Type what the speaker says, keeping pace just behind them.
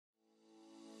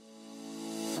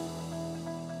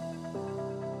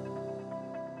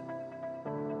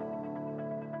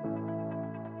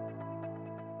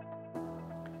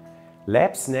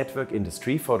Labs Network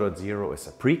Industry 4.0 is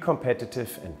a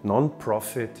pre-competitive and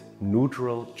non-profit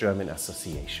neutral German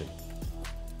association.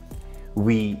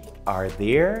 We are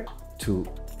there to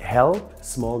help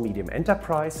small-medium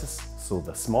enterprises, so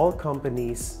the small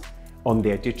companies, on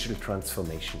their digital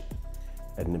transformation.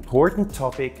 An important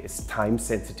topic is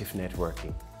time-sensitive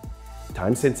networking.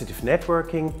 Time-sensitive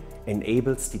networking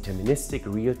enables deterministic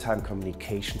real-time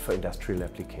communication for industrial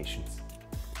applications.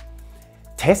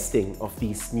 Testing of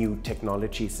these new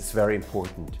technologies is very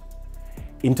important.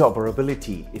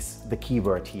 Interoperability is the key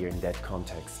word here in that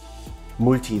context.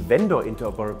 Multi-vendor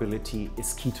interoperability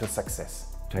is key to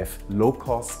success, to have low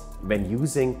cost when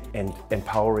using and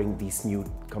empowering these new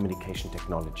communication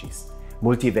technologies.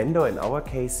 Multi-vendor in our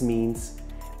case means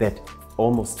that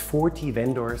almost 40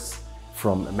 vendors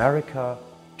from America,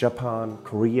 Japan,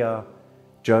 Korea,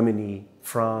 Germany,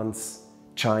 France,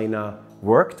 China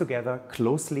work together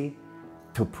closely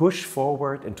to push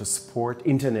forward and to support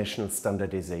international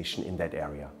standardization in that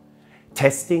area.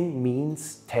 Testing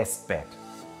means testbed.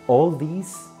 All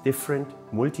these different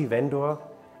multi-vendor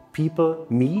people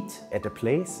meet at a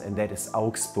place, and that is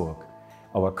Augsburg,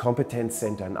 our competence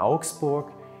center in Augsburg.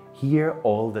 Here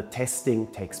all the testing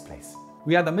takes place.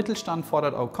 We are the Mittelstand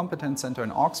 4.0 Competence Center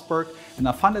in Augsburg and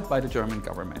are funded by the German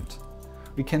government.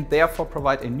 We can therefore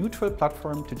provide a neutral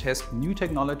platform to test new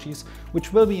technologies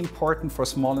which will be important for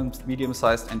small and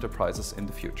medium-sized enterprises in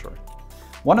the future.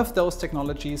 One of those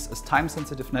technologies is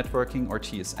time-sensitive networking, or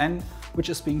TSN, which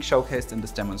is being showcased in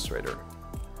this demonstrator.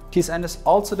 TSN is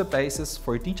also the basis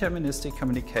for deterministic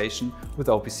communication with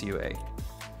OPC UA.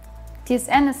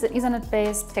 TSN is an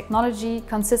Ethernet-based technology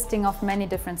consisting of many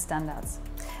different standards.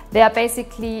 There are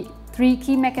basically three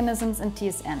key mechanisms in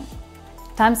TSN.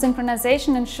 Time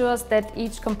synchronization ensures that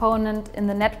each component in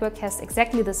the network has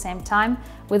exactly the same time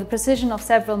with a precision of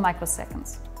several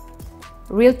microseconds.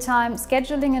 Real-time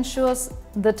scheduling ensures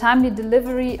the timely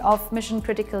delivery of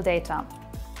mission-critical data.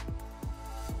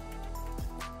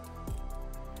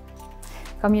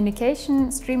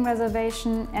 Communication, stream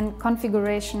reservation and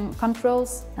configuration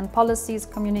controls and policies,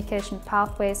 communication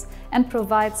pathways, and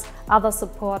provides other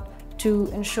support to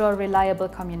ensure reliable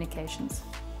communications.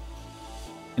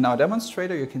 In our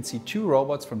demonstrator, you can see two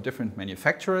robots from different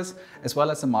manufacturers, as well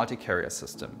as a multi-carrier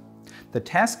system. The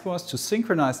task was to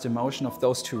synchronize the motion of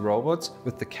those two robots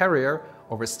with the carrier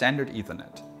over standard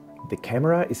Ethernet. The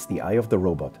camera is the eye of the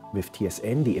robot. With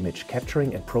TSN, the image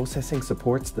capturing and processing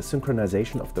supports the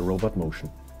synchronization of the robot motion.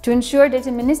 To ensure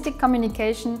deterministic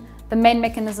communication, the main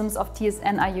mechanisms of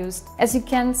TSN are used. As you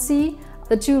can see,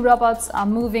 the two robots are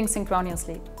moving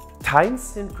synchronously. Time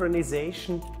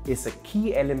synchronization is a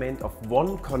key element of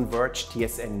one converged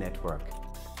TSN network.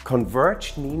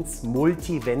 Converged means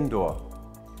multi-vendor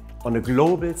on a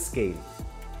global scale,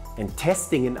 and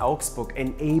testing in Augsburg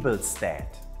enables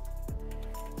that.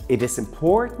 It is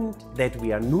important that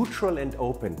we are neutral and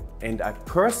open, and I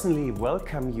personally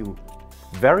welcome you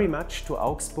very much to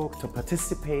Augsburg to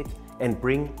participate and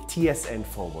bring TSN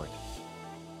forward.